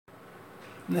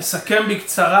נסכם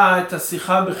בקצרה את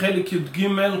השיחה בחלק י"ג,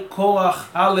 כורח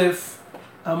א',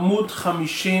 עמוד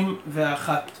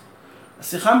 51.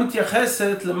 השיחה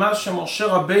מתייחסת למה שמשה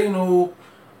רבינו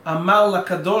אמר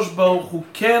לקדוש ברוך הוא,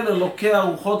 כל אלוקי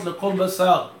הרוחות לכל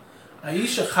בשר.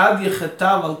 האיש אחד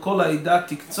יחטא על כל העדה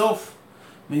תקצוף.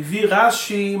 מביא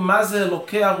רש"י מה זה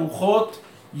אלוקי הרוחות,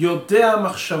 יודע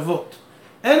מחשבות.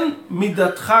 אין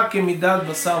מידתך כמידת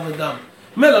בשר ודם.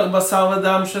 מלך בשר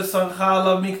ודם ששרחה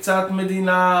עליו מקצת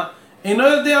מדינה, אינו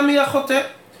יודע מי החוטא.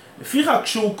 לפיכך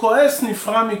כשהוא כועס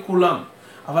נפרע מכולם.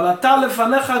 אבל אתה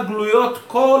לפניך גלויות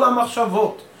כל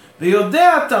המחשבות,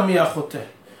 ויודע אתה מי החוטא.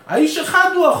 האיש אחד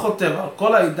הוא החוטא, ועל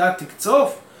כל העדה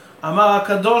תקצוף. אמר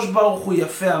הקדוש ברוך הוא,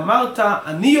 יפה אמרת,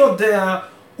 אני יודע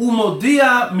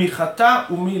ומודיע מי חטא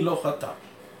ומי לא חטא.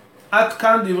 עד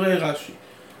כאן דברי רש"י.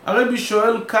 הרבי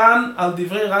שואל כאן על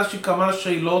דברי רש"י כמה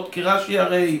שאלות, כי רש"י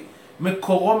הרי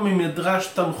מקורו ממדרש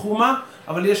תנחומה,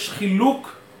 אבל יש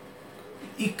חילוק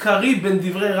עיקרי בין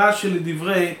דברי רש"י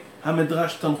לדברי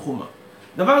המדרש תנחומה.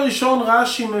 דבר ראשון,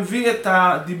 רש"י מביא את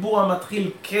הדיבור המתחיל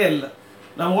כל,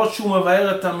 למרות שהוא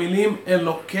מבאר את המילים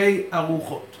אלוקי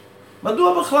הרוחות.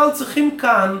 מדוע בכלל צריכים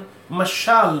כאן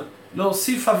משל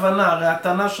להוסיף הבנה? הרי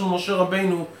הטענה של משה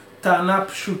רבינו טענה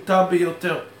פשוטה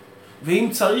ביותר. ואם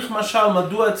צריך משל,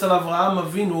 מדוע אצל אברהם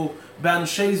אבינו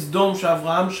באנשי סדום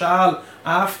שאברהם שאל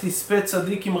אהב תספה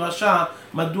צדיק עם רשע,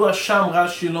 מדוע שם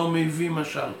רש"י לא מביא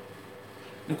משל?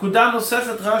 נקודה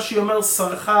נוספת, רש"י אומר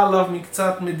שרחה עליו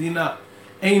מקצת מדינה,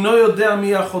 אינו יודע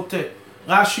מי החוטא.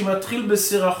 רש"י מתחיל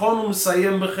בסירחון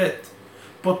ומסיים בחטא.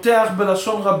 פותח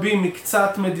בלשון רבים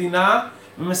מקצת מדינה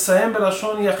ומסיים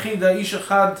בלשון יחיד, האיש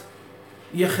אחד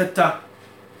יחטא.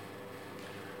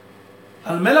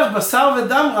 על מלך בשר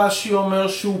ודם רש"י אומר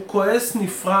שהוא כועס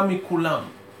נפרע מכולם.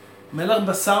 מלך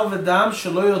בשר ודם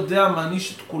שלא יודע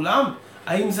מעניש את כולם?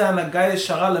 האם זה הנהגה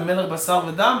ישרה למלך בשר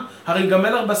ודם? הרי גם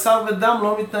מלך בשר ודם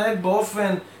לא מתנהג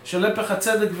באופן של הפך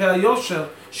הצדק והיושר,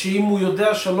 שאם הוא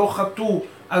יודע שלא חטאו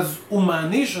אז הוא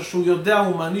מעניש, או שהוא יודע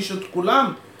הוא מעניש את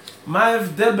כולם. מה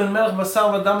ההבדל בין מלך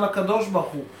בשר ודם לקדוש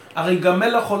ברוך הוא? הרי גם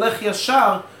מלך הולך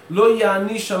ישר לא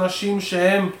יעניש אנשים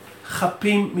שהם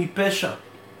חפים מפשע.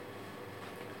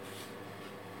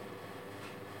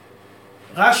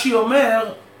 רש"י אומר,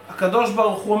 הקדוש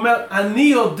ברוך הוא אומר, אני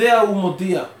יודע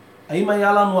ומודיע. האם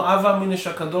היה לנו הווה אמינא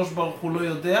שהקדוש ברוך הוא לא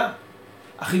יודע?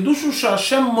 החידוש הוא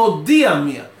שהשם מודיע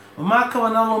מיה. ומה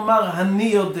הכוונה לומר אני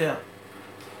יודע?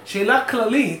 שאלה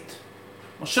כללית,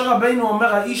 משה רבינו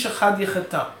אומר האיש אחד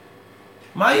יחטא.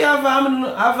 מה היה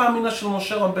הווה אמינא של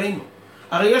משה רבינו?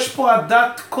 הרי יש פה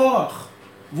עדת כוח,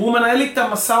 והוא מנהל איתם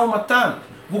משא ומתן,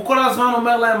 והוא כל הזמן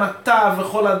אומר להם אתה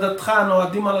וכל עדתך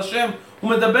נועדים על השם, הוא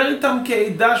מדבר איתם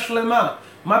כעדה שלמה.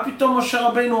 מה פתאום משה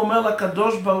רבינו אומר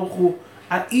לקדוש ברוך הוא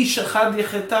האיש אחד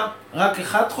יחטא? רק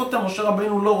אחד חוטא? משה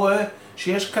רבינו לא רואה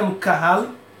שיש כאן קהל?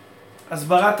 אז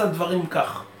בראת הדברים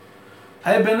כך.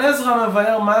 האבן עזרא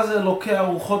מבאר מה זה אלוקי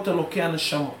הרוחות, אלוקי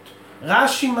הנשמות.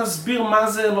 רש"י מסביר מה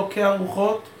זה אלוקי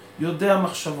הרוחות, יודע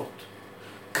מחשבות.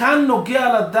 כאן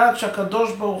נוגע לדעת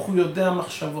שהקדוש ברוך הוא יודע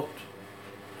מחשבות.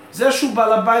 זה שהוא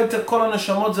בעל הבית את כל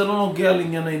הנשמות זה לא נוגע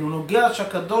לענייננו, נוגע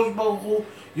שהקדוש ברוך הוא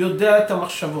יודע את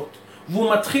המחשבות.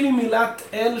 והוא מתחיל עם מילת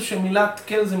אל, שמילת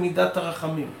כל זה מידת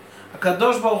הרחמים.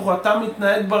 הקדוש ברוך הוא, אתה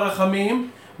מתנהג ברחמים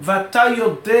ואתה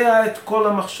יודע את כל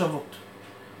המחשבות.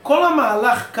 כל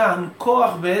המהלך כאן,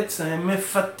 כוח בעצם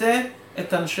מפתה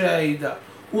את אנשי העדה.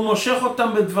 הוא מושך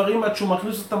אותם בדברים עד שהוא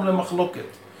מכניס אותם למחלוקת.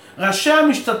 ראשי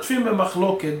המשתתפים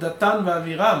במחלוקת, דתן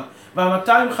ואבירם,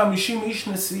 וה-250 איש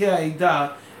נשיאי העדה,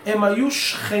 הם היו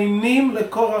שכנים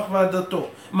לקורח ועדתו.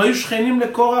 הם היו שכנים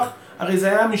לקורח, הרי זה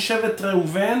היה משבט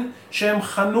ראובן, שהם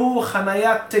חנו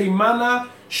חניית תימנה,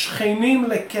 שכנים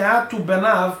לקהת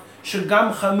ובניו,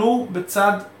 שגם חנו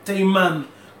בצד תימן.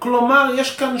 כלומר,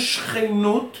 יש כאן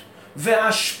שכנות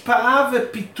והשפעה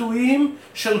ופיתויים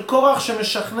של קורח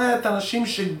שמשכנע את אנשים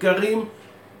שגרים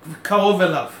קרוב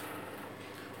אליו.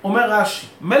 אומר רש"י,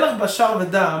 מלך בשר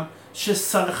ודם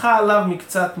ששרחה עליו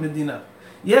מקצת מדינה.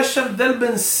 יש הבדל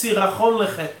בין סירחון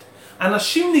לחטא.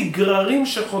 אנשים נגררים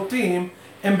שחוטאים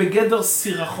הם בגדר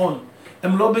סירחון,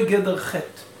 הם לא בגדר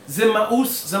חטא. זה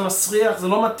מאוס, זה מסריח, זה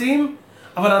לא מתאים,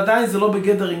 אבל עדיין זה לא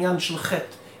בגדר עניין של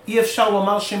חטא. אי אפשר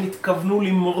לומר שהם התכוונו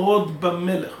למרוד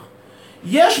במלך.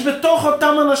 יש בתוך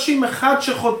אותם אנשים אחד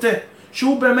שחוטא,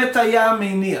 שהוא באמת היה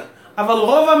המניע. אבל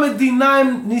רוב המדינה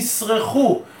הם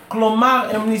נסרחו, כלומר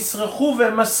הם נסרחו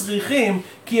והם מסריחים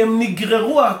כי הם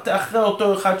נגררו אחרי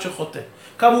אותו אחד שחוטא.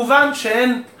 כמובן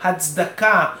שאין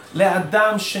הצדקה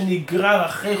לאדם שנגרר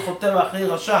אחרי חוטא ואחרי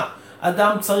רשע.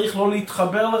 אדם צריך לא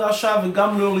להתחבר לרשע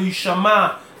וגם לא להישמע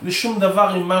לשום דבר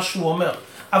עם מה שהוא אומר.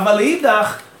 אבל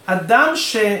לאידך, אדם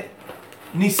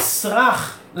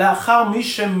שנסרח לאחר מי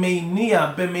שמניע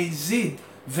במזיד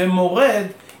ומורד,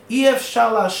 אי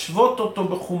אפשר להשוות אותו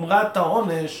בחומרת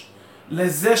העונש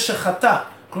לזה שחטא.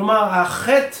 כלומר,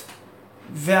 החטא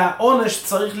והעונש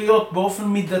צריך להיות באופן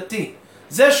מידתי.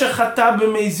 זה שחטא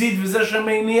במזיד וזה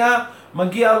שמניע,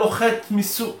 מגיע לו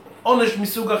עונש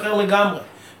מסוג אחר לגמרי.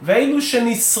 ואילו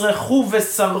שנסרחו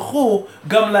וסרחו,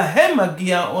 גם להם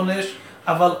מגיע עונש,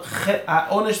 אבל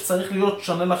העונש צריך להיות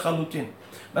שונה לחלוטין.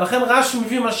 ולכן רש"י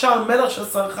מביא משל מלך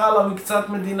שסרחה עליו מקצת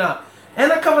מדינה.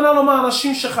 אין הכוונה לומר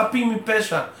אנשים שחפים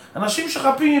מפשע. אנשים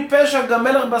שחפים מפשע גם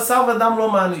מלך בשר ודם לא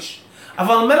מעניש.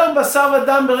 אבל מלך בשר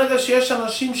ודם ברגע שיש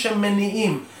אנשים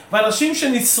שמניעים, ואנשים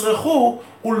שנסרחו,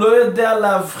 הוא לא יודע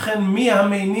להבחן מי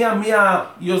המניע, מי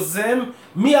היוזם,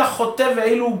 מי החוטא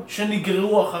ואילו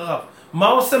שנגררו אחריו. מה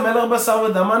עושה מלך בשר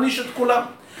ודם? מעניש את כולם.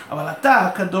 אבל אתה,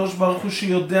 הקדוש ברוך הוא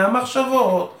שיודע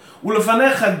מחשבות,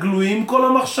 ולפניך גלויים כל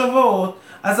המחשבות,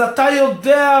 אז אתה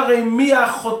יודע הרי מי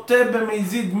החוטא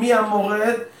במזיד, מי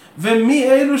המורד,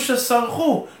 ומי אלו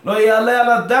שסרחו. לא יעלה על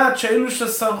הדעת שאלו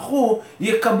שסרחו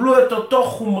יקבלו את אותו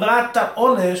חומרת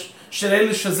העונש של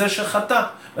אלו שזה שחטא.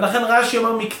 ולכן רש"י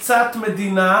אומר מקצת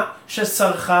מדינה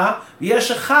שסרחה,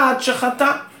 ויש אחד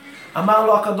שחטא. אמר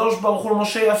לו הקדוש ברוך הוא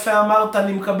למשה, יפה אמרת,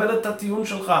 אני מקבל את הטיעון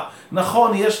שלך.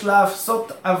 נכון, יש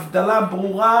לעשות הבדלה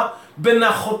ברורה בין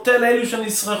החוטא לאלו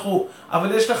שנסרחו,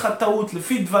 אבל יש לך טעות.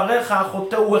 לפי דבריך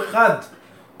החוטא הוא אחד,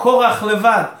 קורח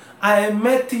לבד.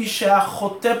 האמת היא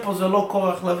שהחוטא פה זה לא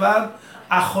קורח לבד,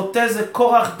 החוטא זה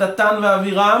קורח, דתן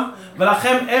ואבירם,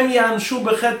 ולכן הם יענשו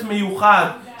בחטא מיוחד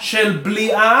של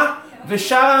בליעה,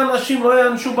 ושאר האנשים לא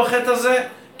יענשו בחטא הזה,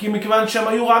 כי מכיוון שהם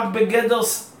היו רק בגדר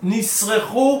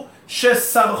נסרחו,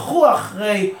 שסרחו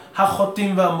אחרי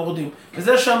החוטאים והמורדים.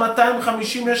 וזה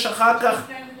שה-250 יש אחר כך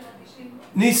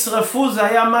נשרפו, זה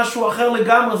היה משהו אחר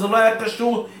לגמרי, זה לא היה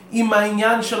קשור עם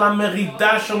העניין של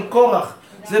המרידה של קורח.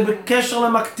 זה בקשר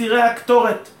למקטירי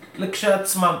הקטורת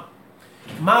לכשעצמם.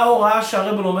 מה ההוראה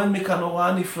שהרב לומד מכאן?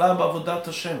 הוראה נפלאה בעבודת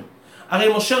השם.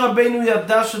 הרי משה רבינו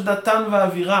ידע שדתן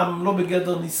ואבירם לא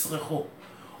בגדר נסרחו.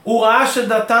 הוא ראה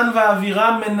שדתן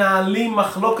ואבירם מנהלים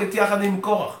מחלוקת יחד עם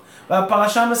קורח.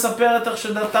 והפרשה מספרת איך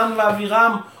שדתן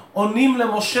ואבירם עונים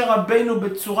למשה רבינו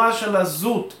בצורה של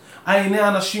עזות. העיני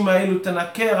האנשים האלו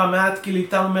תנקר, המעט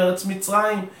כליתם מארץ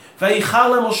מצרים. ואיחר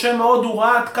למשה מאוד, הוא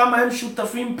ראה עד כמה הם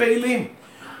שותפים פעילים.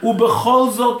 ובכל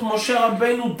זאת משה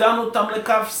רבינו דן אותם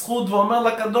לכף זכות ואומר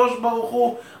לקדוש ברוך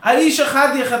הוא, האיש אחד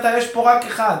יחטא, יש פה רק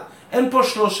אחד, אין פה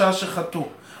שלושה שחטאו.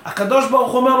 הקדוש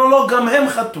ברוך הוא אומר לו, לא, גם הם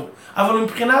חטאו. אבל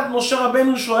מבחינת משה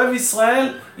רבינו שאוהב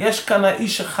ישראל, יש כאן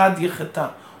האיש אחד יחטא.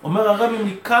 אומר הרבי,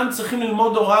 מכאן צריכים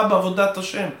ללמוד הוראה בעבודת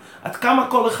השם. עד כמה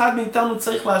כל אחד מאיתנו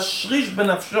צריך להשריש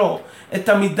בנפשו את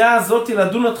המידה הזאת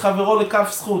לדון את חברו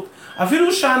לכף זכות.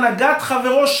 אפילו שהנהגת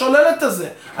חברו שוללת את זה.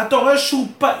 אתה רואה שהוא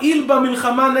פעיל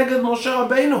במלחמה נגד משה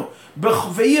רבינו,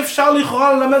 ואי אפשר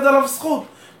לכאורה ללמד עליו זכות.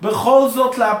 בכל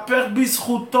זאת להפך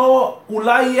בזכותו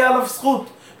אולי יהיה עליו זכות.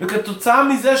 וכתוצאה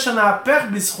מזה שנהפך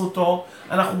בזכותו,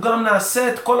 אנחנו גם נעשה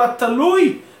את כל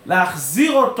התלוי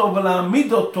להחזיר אותו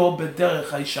ולהעמיד אותו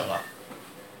בדרך הישרה.